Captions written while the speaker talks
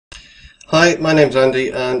Hi, my name's Andy,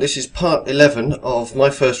 and this is part 11 of my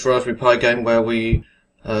first Raspberry Pi game where we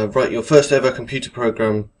write your first ever computer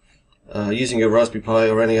program using your Raspberry Pi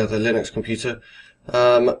or any other Linux computer.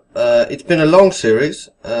 It's been a long series.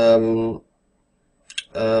 I've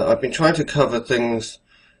been trying to cover things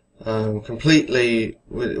completely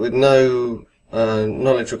with no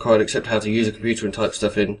knowledge required except how to use a computer and type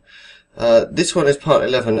stuff in. This one is part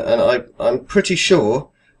 11, and I'm pretty sure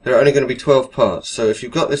there are only going to be 12 parts, so if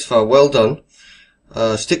you've got this far, well done.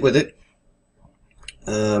 Stick with it.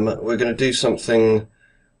 We're going to do something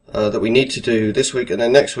that we need to do this week, and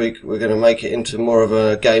then next week we're going to make it into more of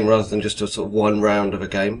a game rather than just a sort of one round of a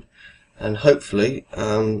game. And hopefully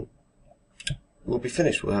we'll be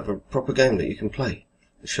finished. We'll have a proper game that you can play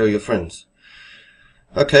and show your friends.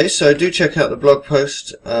 Okay, so do check out the blog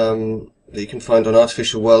post that you can find on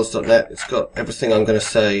artificialworlds.net. It's got everything I'm going to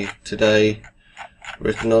say today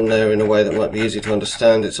written on there in a way that might be easy to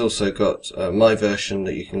understand. It's also got my version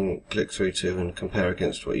that you can click through to and compare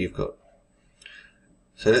against what you've got.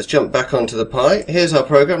 So let's jump back onto the Pi. Here's our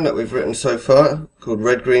program that we've written so far, called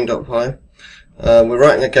redgreen.py. We're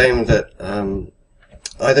writing a game that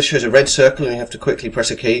either shows a red circle and you have to quickly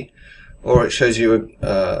press a key, or it shows you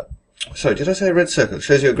sorry, did I say a red circle? It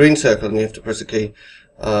shows you a green circle and you have to press a key,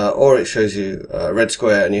 or it shows you a red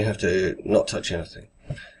square and you have to not touch anything.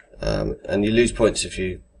 And you lose points if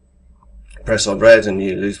you press on red, and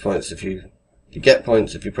you lose points if you get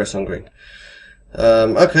points if you press on green.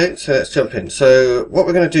 Okay, so let's jump in. So what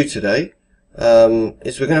we're going to do today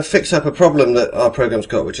is we're going to fix up a problem that our program's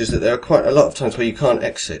got, which is that there are quite a lot of times where you can't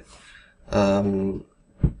exit. The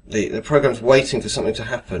program's waiting for something to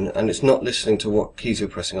happen, and it's not listening to what keys you're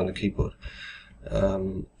pressing on the keyboard.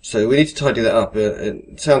 So we need to tidy that up.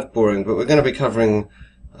 It sounds boring, but we're going to be covering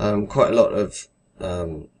quite a lot of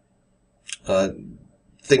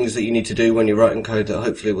things that you need to do when you're writing code that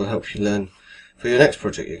hopefully will help you learn for your next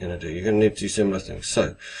project you're going to do. You're going to need to do similar things.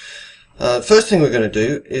 So, first thing we're going to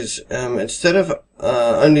do is, instead of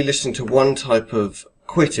only listening to one type of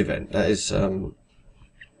quit event, that is,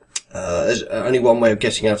 there's only one way of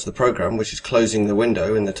getting out of the program, which is closing the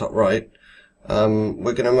window in the top right.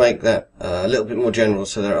 We're going to make that a little bit more general,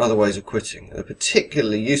 so there are other ways of quitting. The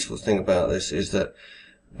particularly useful thing about this is that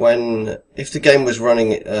if the game was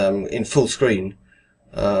running in full screen,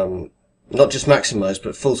 not just maximized,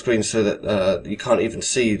 but full screen so that you can't even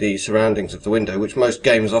see the surroundings of the window, which lots of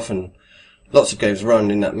games run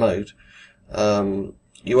in that mode,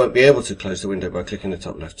 you won't be able to close the window by clicking the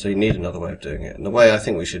top left, so you need another way of doing it. And the way I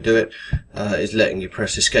think we should do it is letting you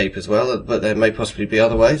press escape as well, but there may possibly be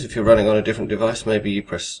other ways. If you're running on a different device, maybe you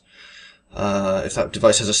press, if that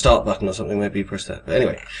device has a start button or something, maybe you press that. But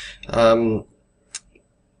anyway,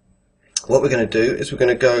 what we're going to do is we're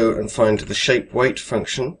going to go and find the shape weight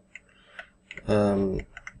function. And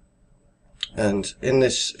in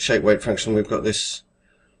this shape weight function, we've got this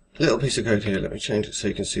little piece of code here. Let me change it so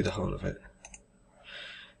you can see the whole of it.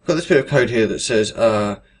 I've got this bit of code here that says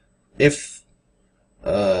if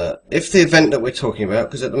the event that we're talking about,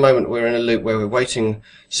 because at the moment we're in a loop where we're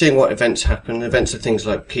seeing what events happen. Events are things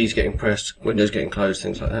like keys getting pressed, windows getting closed,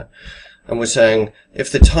 things like that. And we're saying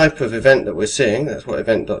if the type of event that we're seeing, that's what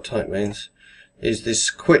event.type means, is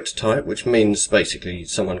this quit type, which means basically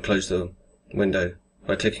someone closed the window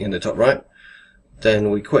by clicking in the top right,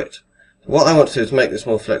 then we quit. What I want to do is make this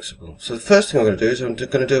more flexible. So the first thing I'm going to do is I'm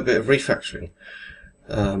going to do a bit of refactoring,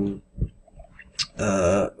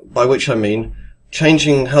 by which I mean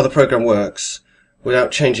changing how the program works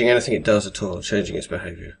without changing anything it does at all, changing its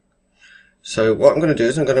behavior. So what I'm going to do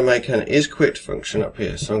is I'm going to make an isQuit function up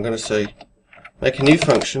here. So I'm going to say, make a new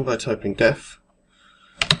function by typing def,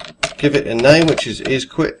 give it a name which is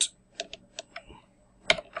isQuit,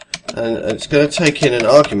 and it's going to take in an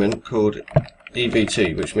argument called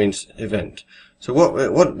evt, which means event. So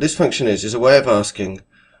what this function is a way of asking,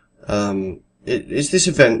 is this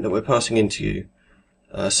event that we're passing into you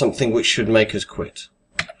something which should make us quit?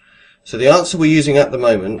 So the answer we're using at the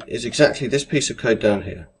moment is exactly this piece of code down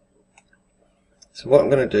here. So what I'm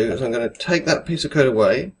going to do is I'm going to take that piece of code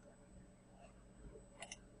away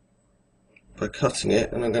by cutting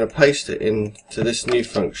it, and I'm going to paste it into this new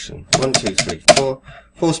function. 1, 2, 3, 4.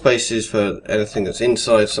 4 spaces for anything that's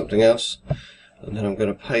inside something else. And then I'm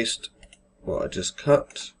going to paste what I just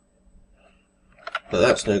cut. But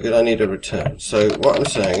that's no good, I need a return. So what I'm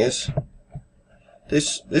saying is,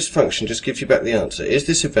 this function just gives you back the answer. Is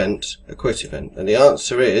this event a quit event? And the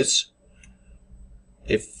answer is,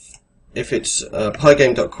 if it's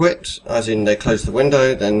pygame.quit, as in they close the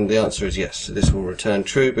window, then the answer is yes. So this will return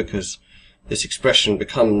true because this expression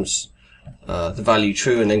becomes the value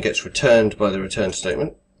true and then gets returned by the return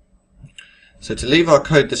statement. So to leave our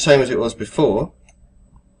code the same as it was before,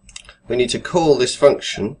 we need to call this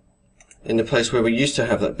function in the place where we used to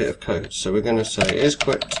have that bit of code. So we're going to say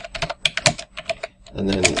isQuit, and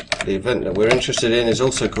then the event that we're interested in is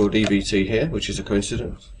also called EBT here, which is a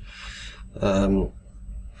coincidence. And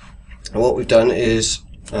what we've done is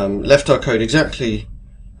left our code exactly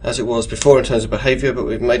as it was before in terms of behavior, but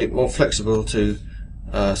we've made it more flexible to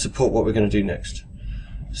support what we're going to do next.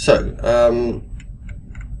 So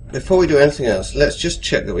before we do anything else, let's just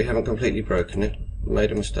check that we haven't completely broken it,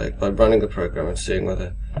 made a mistake, by running the program and seeing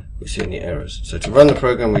whether we see any errors. So to run the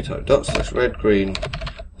program, we type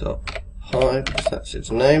 ./redgreen.py, because that's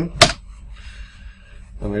its name,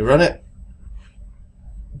 and we run it,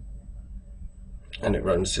 and it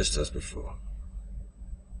runs just as before.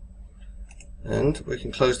 And we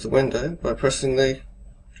can close the window by pressing the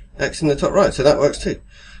X in the top right, so that works too.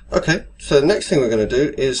 Okay, so the next thing we're going to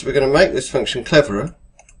do is we're going to make this function cleverer,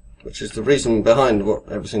 which is the reason behind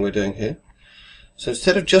everything we're doing here. So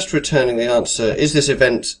instead of just returning the answer, is this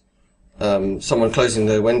event someone closing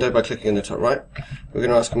the window by clicking in the top right, we're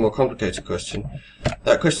going to ask a more complicated question.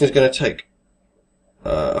 That question is going to take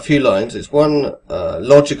a few lines. It's one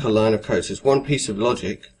logical line of code, so it's one piece of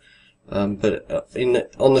logic, but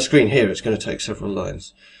on the screen here it's going to take several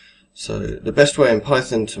lines. So the best way in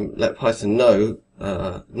Python to let Python know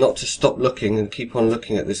not to stop looking and keep on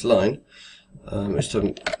looking at this line is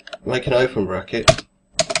to make an open bracket,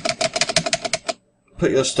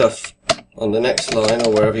 put your stuff on the next line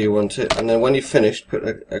or wherever you want it, and then when you've finished, put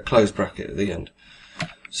a close bracket at the end.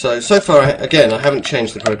 So far, again, I haven't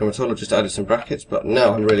changed the program at all, I've just added some brackets, but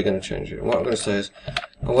now I'm really going to change it. And what I'm going to say is,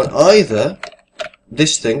 I want either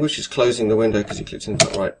this thing, which is closing the window because you clicked in the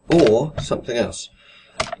top right, or something else.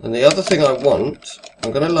 And the other thing I want,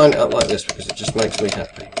 I'm going to line it up like this because it just makes me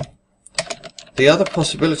happy. The other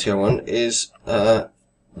possibility I want is that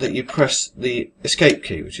you press the escape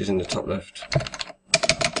key, which is in the top left.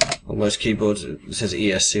 On most keyboards it says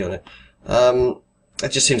ESC on it. It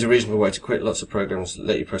just seems a reasonable way to quit. Lots of programs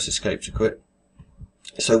let you press escape to quit.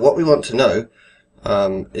 So what we want to know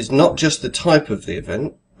is not just the type of the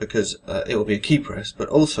event, because it will be a key press, but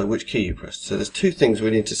also which key you pressed. So there's two things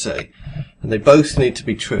we need to say, and they both need to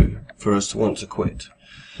be true for us to want to quit.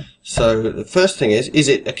 So the first thing is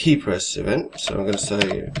it a key press event? So I'm going to say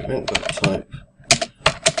event.type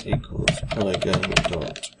equals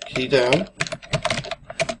pygame.keydown,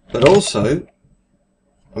 but also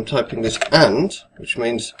I'm typing this AND, which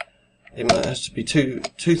means it has to be two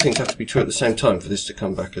things have to be true at the same time for this to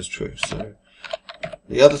come back as true. So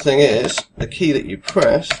the other thing is the key that you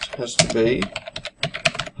pressed has to be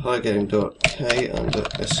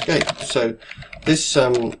pygame.k_escape. So this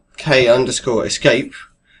k_escape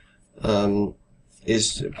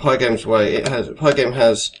is Pygame's way. Pygame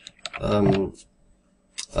has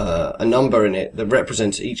a number in it that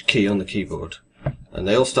represents each key on the keyboard, and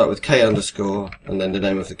they all start with k_ and then the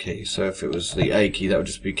name of the key. So if it was the A key, that would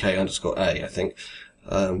just be k_A, I think.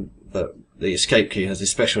 But the escape key has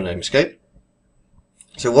this special name, escape.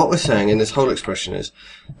 So what we're saying in this whole expression is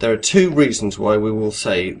there are two reasons why we will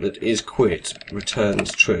say that isQuit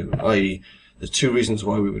returns true, i.e. there's two reasons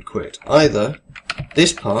why we would quit. Either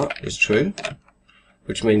this part is true,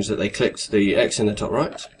 which means that they clicked the X in the top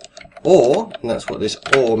right, or, and that's what this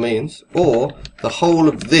or means, or the whole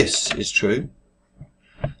of this is true,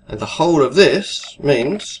 and the whole of this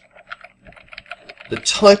means the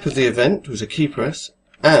type of the event was a key press,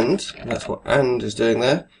 and that's what AND is doing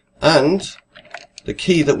there, and the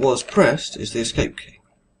key that was pressed is the escape key.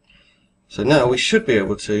 So now we should be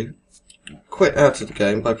able to quit out of the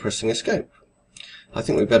game by pressing escape. I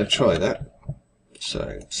think we better try that.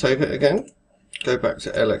 So save it again, go back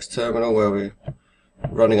to LX terminal where we're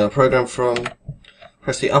running our program from,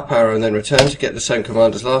 press the up arrow and then return to get the same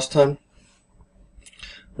command as last time,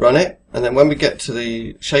 run it, and then when we get to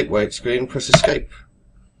the shape weight screen, press escape,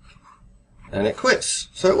 and it quits.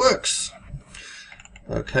 So it works.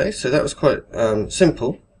 Okay, so that was quite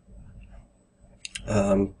simple.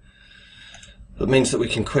 That means that we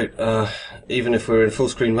can quit even if we're in full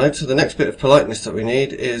screen mode. So the next bit of politeness that we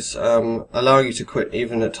need is allowing you to quit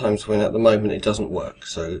even at times when at the moment it doesn't work.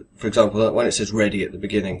 So for example, when it says ready at the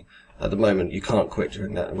beginning, at the moment you can't quit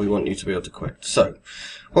during that, and we want you to be able to quit. So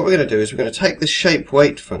what we're going to do is we're going to take this shape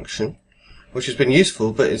weight function, which has been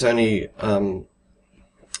useful but is only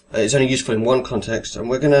useful in one context, and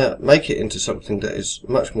we're going to make it into something that is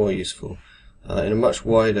much more useful in a much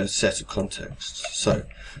wider set of contexts. So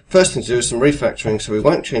first thing to do is some refactoring, so we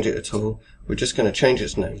won't change it at all. We're just going to change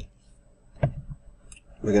its name.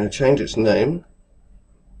 We're going to change its name.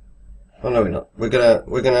 Oh no, we're not. We're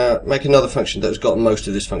going to make another function that's got most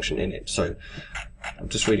of this function in it. So I'm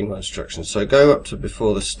just reading my instructions. So go up to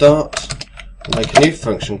before the start and make a new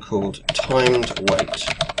function called timed wait.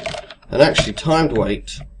 And actually timed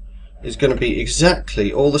wait is going to be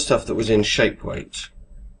exactly all the stuff that was in shape wait.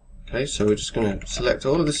 Okay, so we're just going to select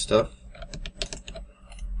all of this stuff,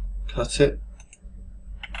 cut it,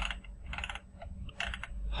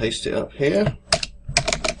 paste it up here.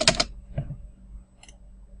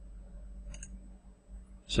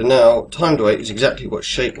 So now timed wait is exactly what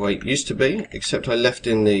shape wait used to be, except I left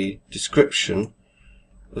in the description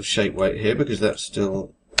of shape wait here because that's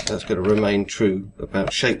going to remain true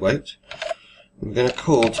about shape wait. We're going to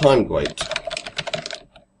call timed wait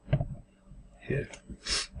here.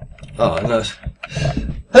 Oh no.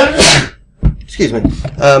 Excuse me.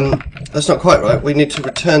 That's not quite right. We need to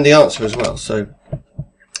return the answer as well. So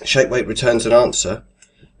shape wait returns an answer.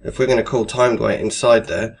 If we're going to call timed wait inside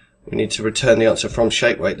there, we need to return the answer from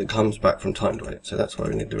shape wait that comes back from timed wait. So that's why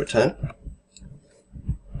we need to return.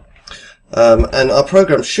 And our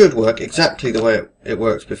program should work exactly the way it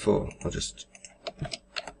worked before. I'll just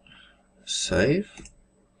save.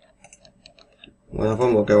 We'll have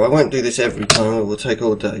one more go. I won't do this every time, it will take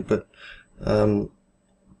all day, but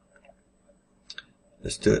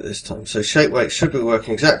let's do it this time. So shape wait should be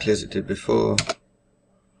working exactly as it did before.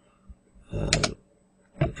 The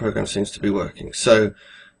program seems to be working. So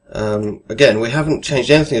again, we haven't changed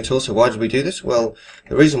anything at all, so why did we do this? Well,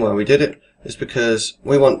 the reason why we did it is because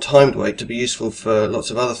we want timed wait to be useful for lots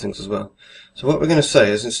of other things as well. So what we're going to say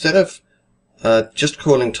is instead of just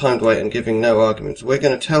calling timed wait and giving no arguments, we're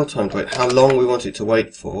going to tell timed wait how long we want it to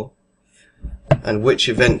wait for and which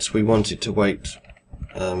events we want it to wait,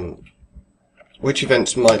 which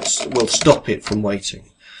events will stop it from waiting.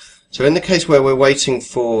 So in the case where we're waiting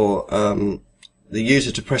for the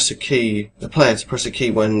user to press a key, the player to press a key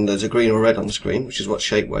when there's a green or red on the screen, which is what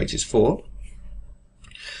shape wait is for,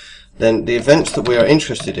 then the events that we are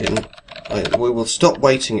interested in, we will stop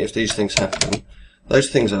waiting if these things happen. Those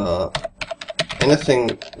things are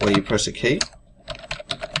anything where you press a key,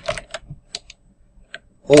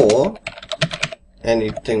 or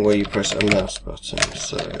anything where you press a mouse button.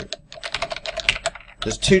 So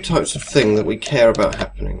there's two types of thing that we care about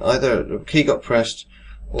happening. Either the key got pressed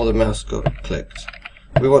or the mouse got clicked.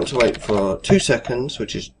 We want to wait for 2 seconds,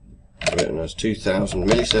 which is written as 2000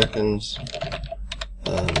 milliseconds,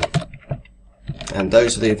 and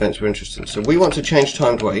those are the events we're interested in. So we want to change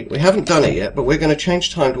timed wait. We haven't done it yet, but we're going to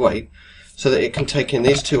change timed wait so that it can take in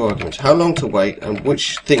these two arguments: how long to wait and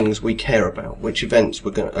which things we care about, which events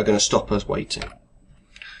are going to stop us waiting.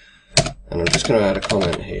 And I'm just going to add a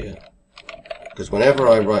comment here, because whenever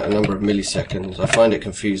I write a number of milliseconds, I find it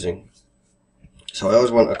confusing. So I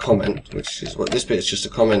always want a comment, which is what this bit is, just a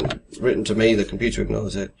comment written to me, the computer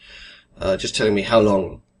ignores it, just telling me how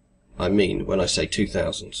long I mean when I say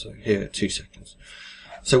 2000. So here, 2 seconds.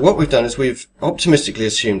 So what we've done is we've optimistically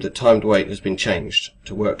assumed that timed wait has been changed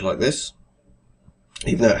to work like this,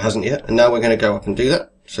 even though it hasn't yet, and now we're going to go up and do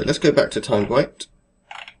that. So let's go back to timed wait,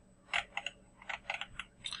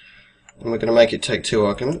 and we're going to make it take 2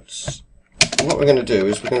 arguments. And what we're going to do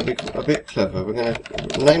is we're going to be a bit clever. We're going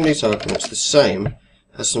to name these arguments the same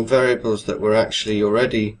as some variables that were actually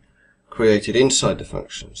already created inside the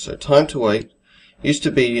function. So time to wait used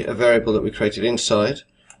to be a variable that we created inside,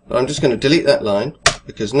 but I'm just going to delete that line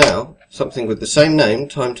because now something with the same name,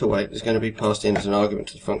 time to wait, is going to be passed in as an argument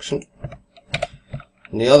to the function.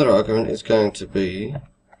 And the other argument is going to be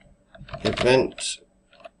event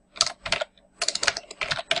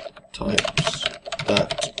types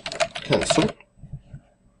that cancel.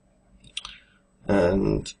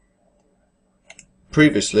 And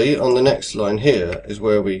previously on the next line here is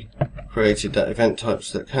where we created that event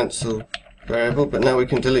types that cancel variable, but now we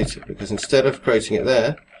can delete it because instead of creating it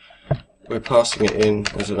there, we're passing it in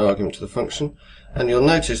as an argument to the function. And you'll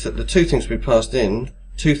notice that the two things we passed in,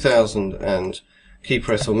 2000 and key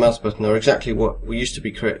press or mouse button, are exactly what we used to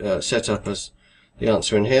be set up as the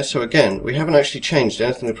answer in here. So again, we haven't actually changed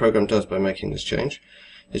anything the program does by making this change.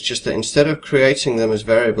 It's just that instead of creating them as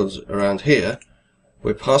variables around here,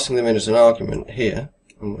 we're passing them in as an argument here.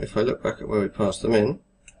 And if I look back at where we passed them in,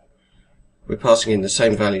 we're passing in the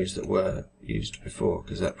same values that were used before,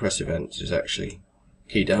 because that press event is actually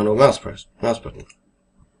key down or mouse button.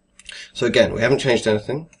 So again, we haven't changed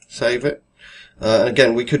anything. Save it. And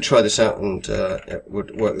again, we could try this out and it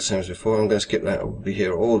would work the same as before. I'm going to skip that. We'll be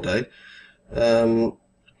here all day. And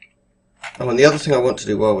the other thing I want to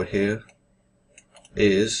do while we're here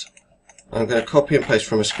is I'm going to copy and paste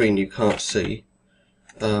from a screen you can't see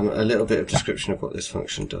a little bit of description of what this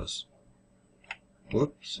function does.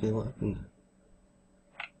 Whoops, see what happened there?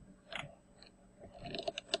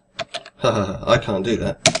 I can't do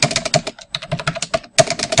that.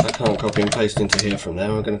 I can't copy and paste into here from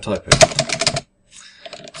now. I'm going to type it.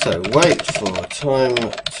 So wait for time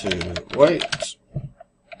to wait,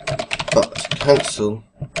 but cancel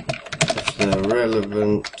if the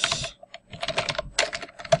relevant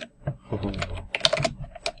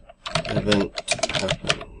event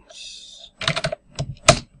happens.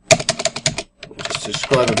 Just to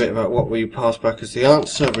describe a bit about what we pass back as the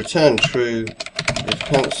answer. Return true if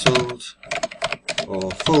cancelled,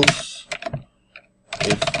 or false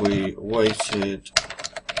if we waited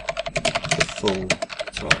the full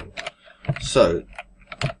time. So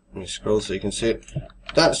let me scroll so you can see it.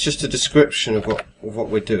 That's just a description of what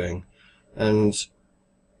we're doing, and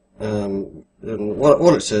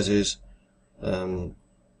all it says is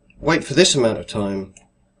wait for this amount of time,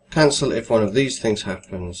 cancel if one of these things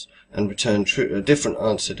happens, and return a different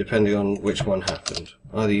answer depending on which one happened.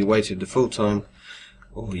 Either you waited the full time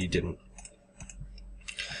or you didn't.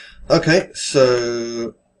 Okay,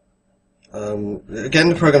 so again,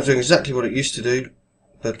 the program's doing exactly what it used to do,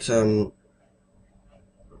 but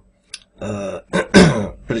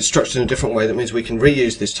but it's structured in a different way. That means we can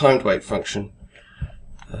reuse this timed wait function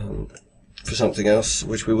for something else,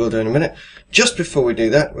 which we will do in a minute. Just before we do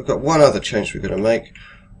that, we've got one other change we've got to make,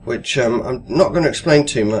 which I'm not going to explain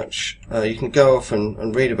too much. You can go off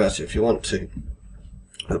and read about it if you want to.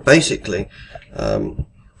 But basically,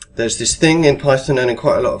 there's this thing in Python and in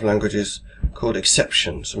quite a lot of languages called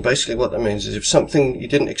exceptions. And basically what that means is if something you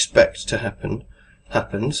didn't expect to happen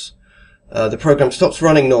happens, the program stops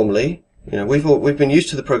running normally. You know, we've been used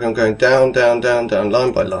to the program going down, down, down, down,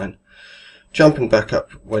 line by line, jumping back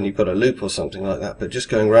up when you've got a loop or something like that, but just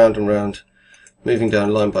going round and round, moving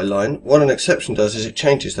down line by line. What an exception does is it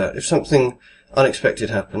changes that. If something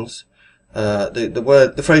unexpected happens,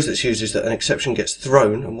 the phrase that's used is that an exception gets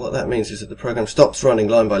thrown, and what that means is that the program stops running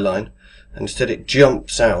line by line, and instead it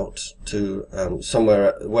jumps out to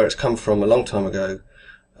somewhere where it's come from a long time ago,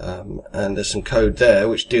 and there's some code there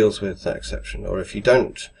which deals with that exception. Or if you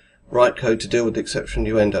don't write code to deal with the exception,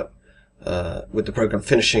 you end up with the program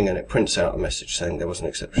finishing and it prints out a message saying there was an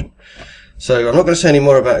exception. So I'm not going to say any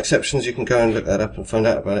more about exceptions. You can go and look that up and find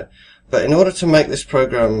out about it. But in order to make this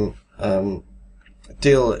program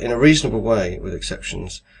deal in a reasonable way with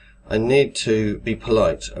exceptions, I need to be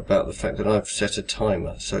polite about the fact that I've set a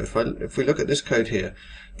timer. So if we look at this code here,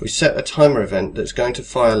 we set a timer event that's going to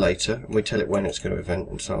fire later, and we tell it when it's going to event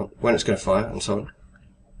and so on, when it's going to fire and so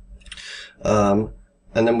on.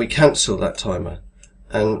 And then we cancel that timer.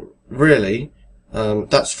 And really,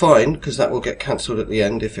 that's fine, because that will get cancelled at the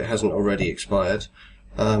end if it hasn't already expired,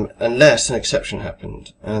 unless an exception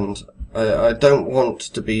happened. And I don't want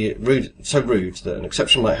to be so rude that an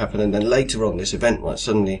exception might happen and then later on this event might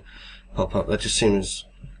suddenly pop up. That just seems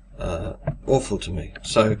awful to me.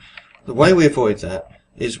 So the way we avoid that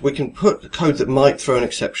is we can put the code that might throw an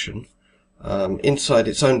exception inside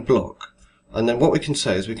its own block, and then what we can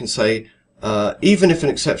say is we can say even if an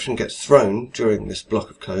exception gets thrown during this block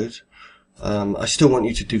of code, I still want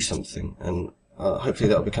you to do something, and hopefully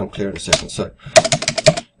that will become clear in a second. So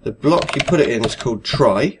the block you put it in is called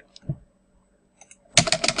try,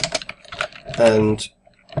 and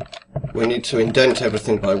we need to indent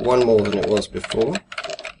everything by one more than it was before.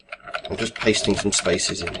 I'm just pasting some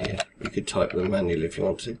spaces in here. You could type them manually if you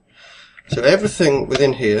want to. So everything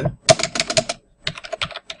within here,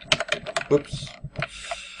 whoops,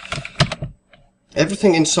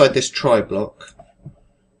 everything inside this try block,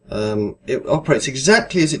 it operates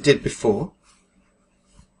exactly as it did before,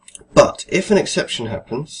 but if an exception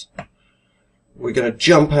happens, we're going to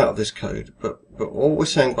jump out of this code. But all we're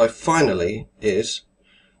saying by finally is,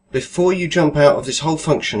 before you jump out of this whole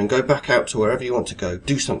function and go back out to wherever you want to go,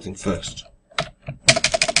 do something first.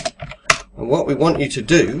 And what we want you to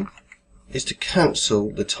do is to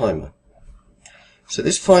cancel the timer. So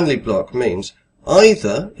this finally block means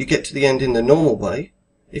either you get to the end in the normal way.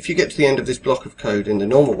 If you get to the end of this block of code in the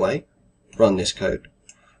normal way, run this code.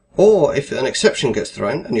 Or if an exception gets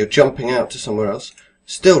thrown and you're jumping out to somewhere else,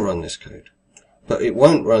 still run this code. But it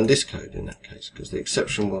won't run this code in that case, because the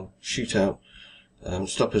exception will shoot out,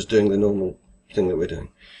 stop us doing the normal thing that we're doing.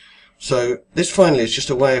 So this finally is just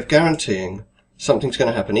a way of guaranteeing something's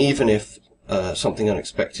going to happen, even if something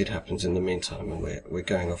unexpected happens in the meantime, and we're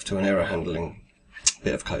going off to an error handling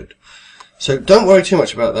bit of code. So don't worry too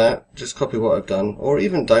much about that. Just copy what I've done, or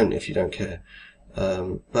even don't if you don't care.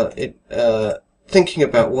 But thinking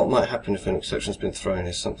about what might happen if an exception's been thrown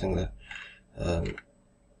is something that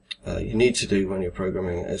you need to do when you're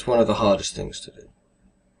programming. It's one of the hardest things to do.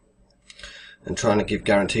 And trying to give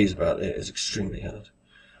guarantees about it is extremely hard.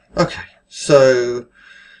 Okay, so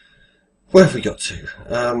where have we got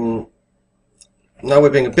to? now we're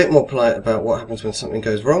being a bit more polite about what happens when something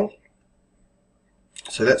goes wrong.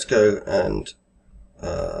 So let's go and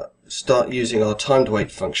start using our timed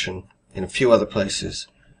wait function in a few other places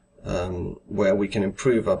where we can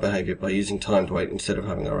improve our behavior by using timed wait instead of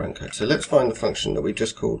having our own code. So let's find the function that we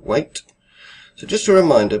just called wait. So just a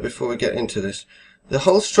reminder before we get into this, the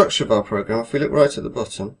whole structure of our program, if we look right at the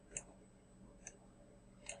bottom,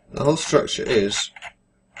 the whole structure is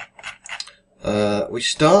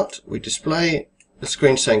we display the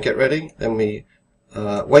screen saying get ready, then we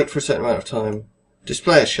wait for a certain amount of time,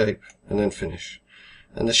 display a shape, and then finish.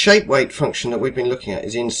 And the shape wait function that we've been looking at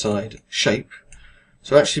is inside shape.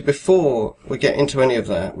 So actually before we get into any of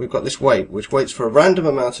that, we've got this wait, which waits for a random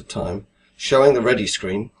amount of time, showing the ready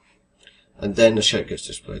screen, and then the shape gets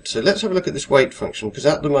displayed. So let's have a look at this wait function, because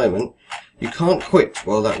at the moment, you can't quit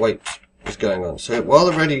while that wait is going on. So while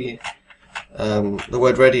the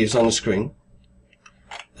word ready is on the screen,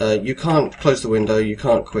 you can't close the window, you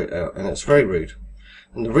can't quit out, and it's very rude.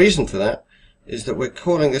 And the reason for that is that we're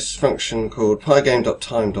calling this function called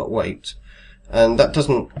pygame.time.wait, and that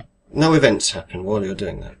no events happen while you're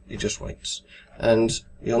doing that, it just waits. And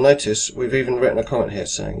you'll notice we've even written a comment here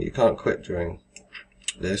saying you can't quit during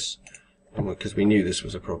this, because we knew this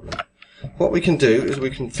was a problem. What we can do is we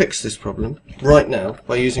can fix this problem right now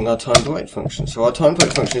by using our timed wait function. So our timed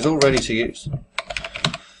wait function is all ready to use.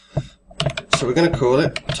 So we're going to call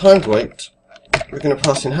it timed wait. We're going to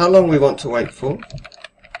pass in how long we want to wait for,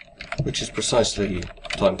 which is precisely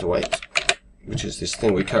time to wait, which is this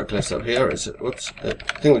thing we calculated up here. It's a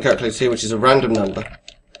thing we calculated here, which is a random number.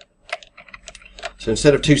 So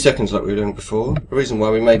instead of 2 seconds like we were doing before, the reason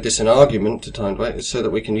why we made this an argument to timed wait is so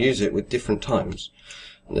that we can use it with different times.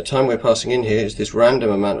 And the time we're passing in here is this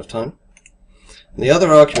random amount of time. And the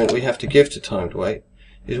other argument we have to give to timed wait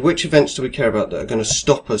is which events do we care about that are going to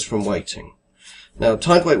stop us from waiting. Now,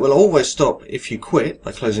 timed wait will always stop if you quit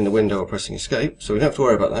by closing the window or pressing escape, so we don't have to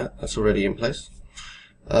worry about that. That's already in place.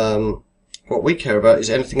 What we care about is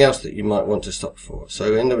anything else that you might want to stop for.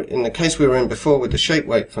 So in the case we were in before with the shape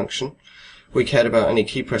wait function, we cared about any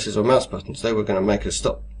key presses or mouse buttons. They were going to make us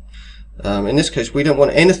stop. In this case, we don't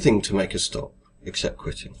want anything to make us stop except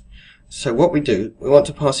quitting. So what we do, we want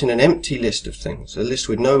to pass in an empty list of things, a list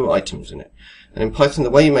with no items in it. And in Python, the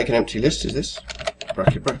way you make an empty list is this,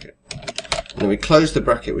 bracket, bracket. And then we close the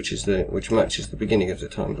bracket, which matches the beginning of the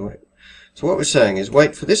timed wait. So what we're saying is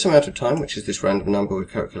wait for this amount of time, which is this random number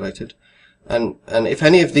we've calculated, and if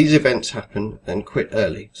any of these events happen, then quit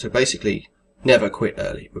early. So basically, never quit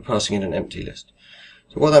early. We're passing in an empty list.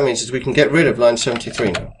 So what that means is we can get rid of line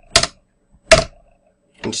 73 now.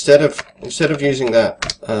 Instead of using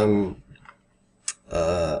that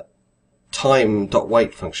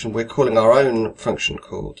time.wait function, we're calling our own function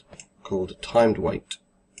called timed wait.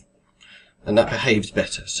 And that behaves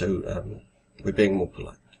better, so we're being more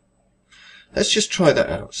polite. Let's just try that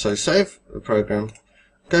out. So save the program,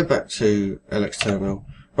 go back to LX Terminal,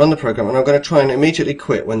 run the program, and I'm going to try and immediately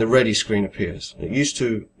quit when the ready screen appears. It used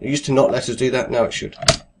to not let us do that, now it should.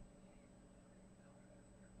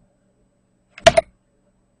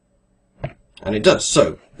 And it does,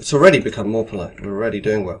 so it's already become more polite. We're already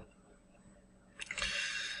doing well.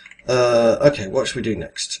 Okay, what should we do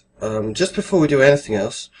next? Just before we do anything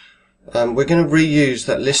else, we're going to reuse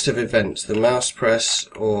that list of events, the mouse press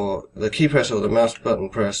or the key press or the mouse button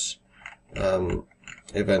press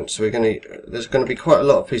events. So there's going to be quite a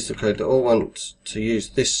lot of pieces of code that all want to use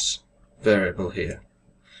this variable here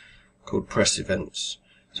called press events.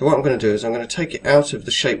 So what I'm going to do is I'm going to take it out of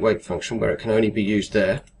the shape wait function where it can only be used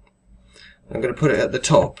there. I'm going to put it at the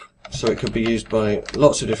top so it could be used by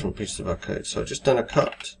lots of different pieces of our code. So I've just done a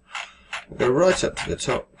cut. I'll go right up to the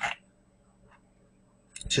top,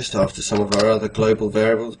 just after some of our other global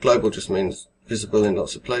variables. Global just means visible in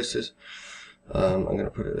lots of places. I'm going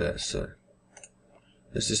to put it there. So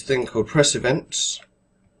there's this thing called press events,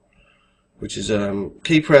 which is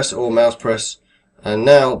key press or mouse press, and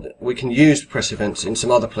now we can use press events in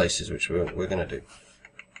some other places, which we're going to do.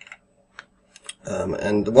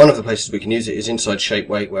 And one of the places we can use it is inside shape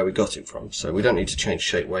wait, where we got it from. So we don't need to change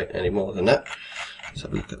shape wait any more than that. Let's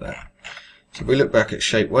have a look at that. So if we look back at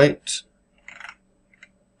shape wait,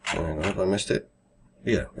 hang on, have I missed it?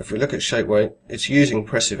 Yeah, if we look at shape wait, it's using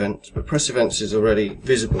press events, but press events is already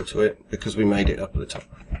visible to it because we made it up at the top.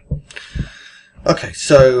 Okay,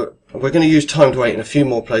 so we're going to use timed wait in a few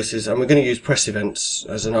more places, and we're going to use press events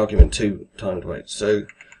as an argument to timed wait. So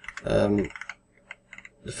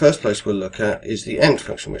the first place we'll look at is the end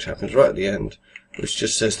function, which happens right at the end, which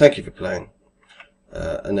just says thank you for playing,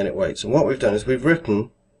 and then it waits. And what we've done is we've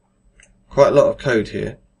written quite a lot of code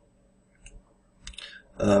here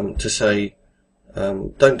to say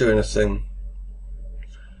don't do anything,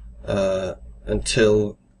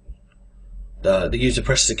 until the user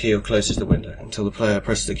presses a key or closes the window, until the player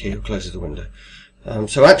presses the key or closes the window.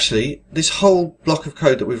 So actually, this whole block of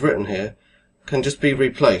code that we've written here can just be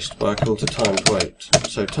replaced by a call to timed wait.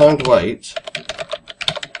 So timed wait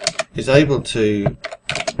is able to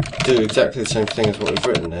do exactly the same thing as what we've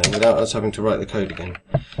written there without us having to write the code again.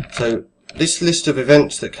 So this list of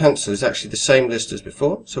events that cancel is actually the same list as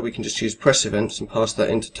before, so we can just use press events and pass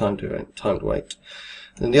that into timed wait.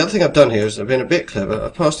 And the other thing I've done here is I've been a bit clever.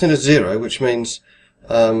 I've passed in a 0, which means,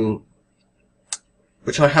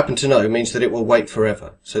 which I happen to know means that it will wait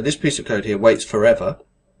forever. So this piece of code here waits forever.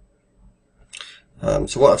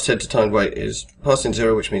 So what I've said to timed wait is pass in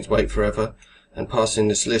 0, which means wait forever, and pass in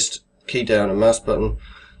this list key down and mouse button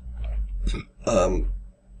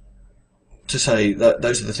to say that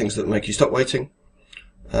those are the things that make you stop waiting.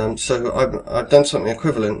 So I've done something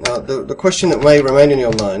equivalent. Now the question that may remain in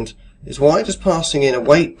your mind is, why does passing in a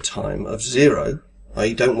wait time of 0,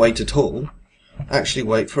 i.e. don't wait at all, actually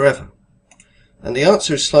wait forever? And the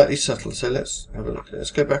answer is slightly subtle, so let's have a look.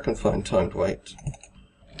 Let's go back and find timed wait.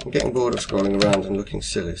 I'm getting bored of scrolling around and looking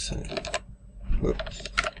silly, so whoops.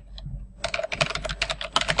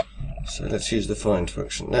 So let's use the find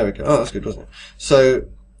function. There we go. Oh, that's good, wasn't it? So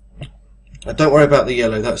don't worry about the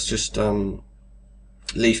yellow. That's just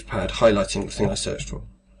leaf pad highlighting the thing I searched for.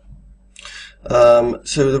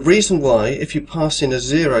 So the reason why, if you pass in a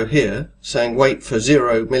 0 here, saying wait for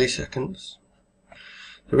 0 milliseconds,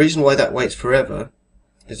 the reason why that waits forever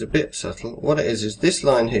is a bit subtle. What it is this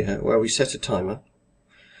line here, where we set a timer.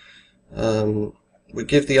 We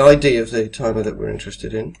give the ID of the timer that we're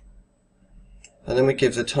interested in, and then we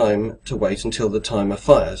give the time to wait until the timer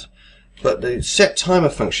fires. But the set timer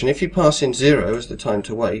function, if you pass in 0 as the time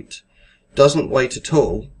to wait, doesn't wait at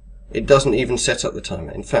all. It doesn't even set up the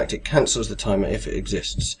timer. In fact, it cancels the timer if it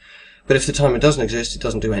exists. But if the timer doesn't exist, it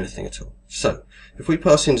doesn't do anything at all. So, if we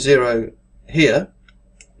pass in 0 here,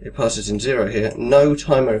 it passes in 0 here, no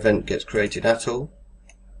timer event gets created at all.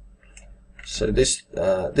 So this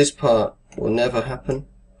part will never happen.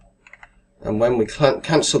 And when we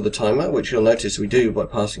cancel the timer, which you'll notice we do by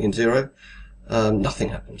passing in 0, nothing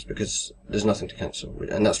happens because there's nothing to cancel,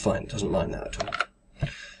 and that's fine, it doesn't mind that at all.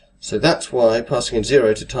 So that's why passing in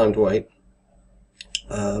 0 to timed wait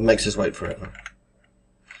makes us wait forever.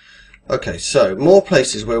 Okay, so more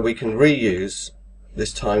places where we can reuse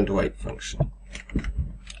this timed wait function.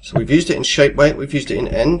 So we've used it in shape wait, we've used it in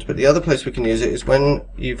end, but the other place we can use it is when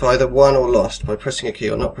you've either won or lost by pressing a key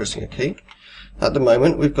or not pressing a key. At the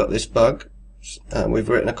moment we've got this bug, and we've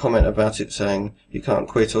written a comment about it saying you can't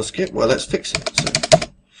quit or skip. Well, let's fix it.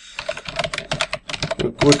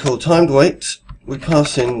 So we call timed wait, we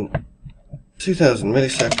pass in 2000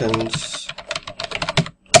 milliseconds,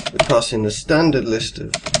 we pass in the standard list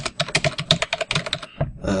of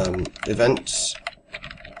events,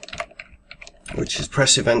 which is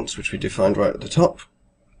press events, which we defined right at the top,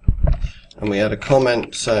 and we add a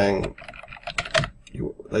comment saying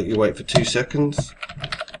that you wait for 2 seconds,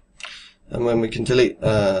 and when we can delete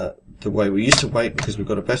the way we used to wait because we've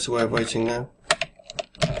got a better way of waiting now.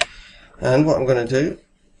 And what I'm going to do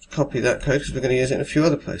is copy that code because we're going to use it in a few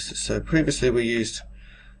other places. So previously we used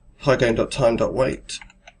pygame.time.wait.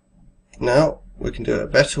 Now we can do it a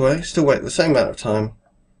better way, still wait the same amount of time,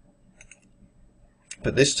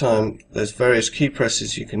 but this time there's various key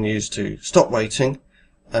presses you can use to stop waiting,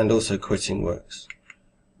 and also quitting works.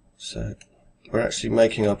 So we're actually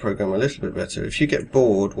making our program a little bit better. If you get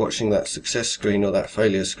bored watching that success screen or that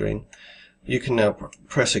failure screen, you can now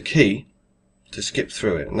press a key to skip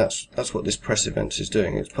through it, and that's what this press event is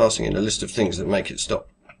doing. It's passing in a list of things that make it stop.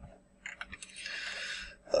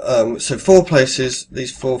 So 4 places,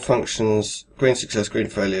 these 4 functions: green success, green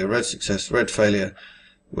failure; red success, red failure,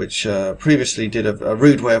 which previously did a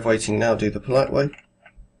rude way of waiting, now do the polite way.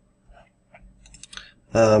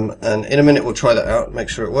 And in a minute we'll try that out, make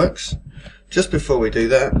sure it works. Just before we do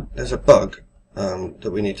that, there's a bug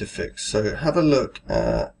that we need to fix. So have a look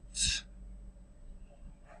at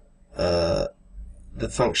the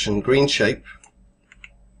function green shape.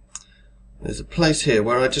 There's a place here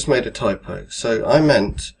where I just made a typo. So I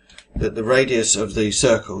meant that the radius of the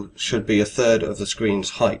circle should be 1/3 of the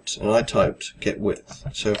screen's height, and I typed get width.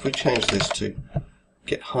 So if we change this to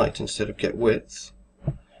get height instead of get width,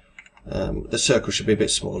 the circle should be a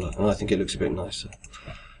bit smaller, and I think it looks a bit nicer.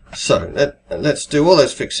 So let's do all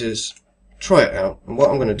those fixes, try it out, and what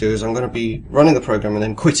I'm going to do is I'm going to be running the program and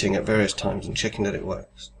then quitting at various times and checking that it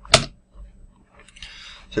works.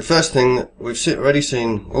 So first thing, we've already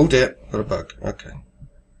seen, oh dear, got a bug. Okay.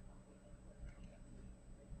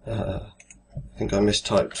 I think I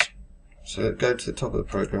mistyped. So go to the top of the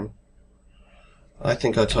program. I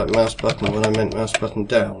think I typed mouse button when I meant mouse button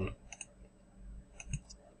down.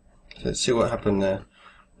 So let's see what happened there.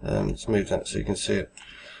 Let's move that so you can see it.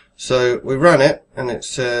 So we ran it, and it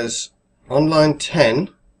says on line 10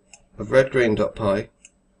 of redgreen.py,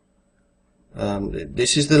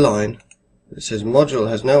 this is the line. It says module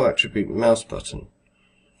has no attribute mouse button.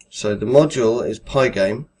 So the module is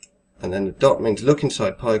Pygame, and then the dot means look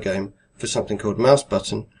inside Pygame for something called mouse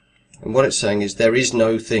button. And what it's saying is there is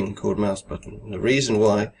no thing called mouse button. And the reason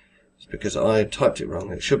why is because I typed it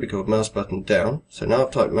wrong. It should be called mouse button down. So now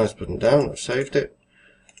I've typed mouse button down. I've saved it.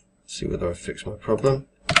 Let's see whether I fixed my problem.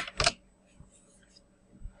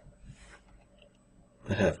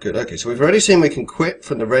 I have. Good. Okay, so we've already seen we can quit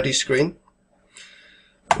from the ready screen.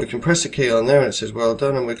 We can press a key on there and it says well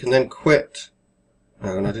done, and we can then quit.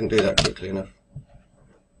 Oh, and I didn't do that quickly enough.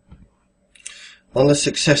 On the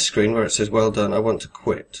success screen where it says well done, I want to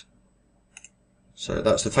quit. So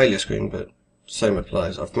that's the failure screen, but same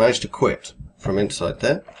applies. I've managed to quit from inside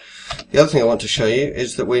there. The other thing I want to show you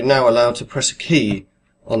is that we're now allowed to press a key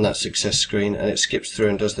on that success screen, and it skips through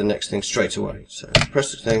and does the next thing straight away. So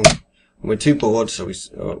press the thing. We're too bored, so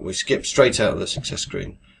we skip straight out of the success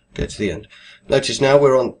screen, get to the end. Notice now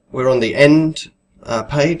we're on the end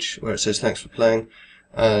page where it says thanks for playing,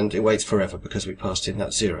 and it waits forever because we passed in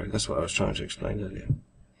that 0. That's what I was trying to explain earlier.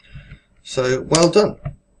 So well done.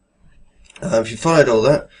 If you followed all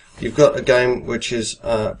that, you've got a game which is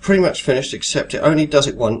pretty much finished, except it only does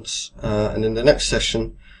it once, and in the next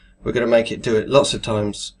session we're going to make it do it lots of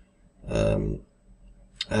times and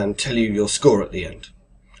tell you your score at the end.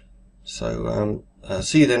 So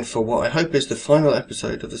see you then for what I hope is the final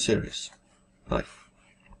episode of the series. Bye.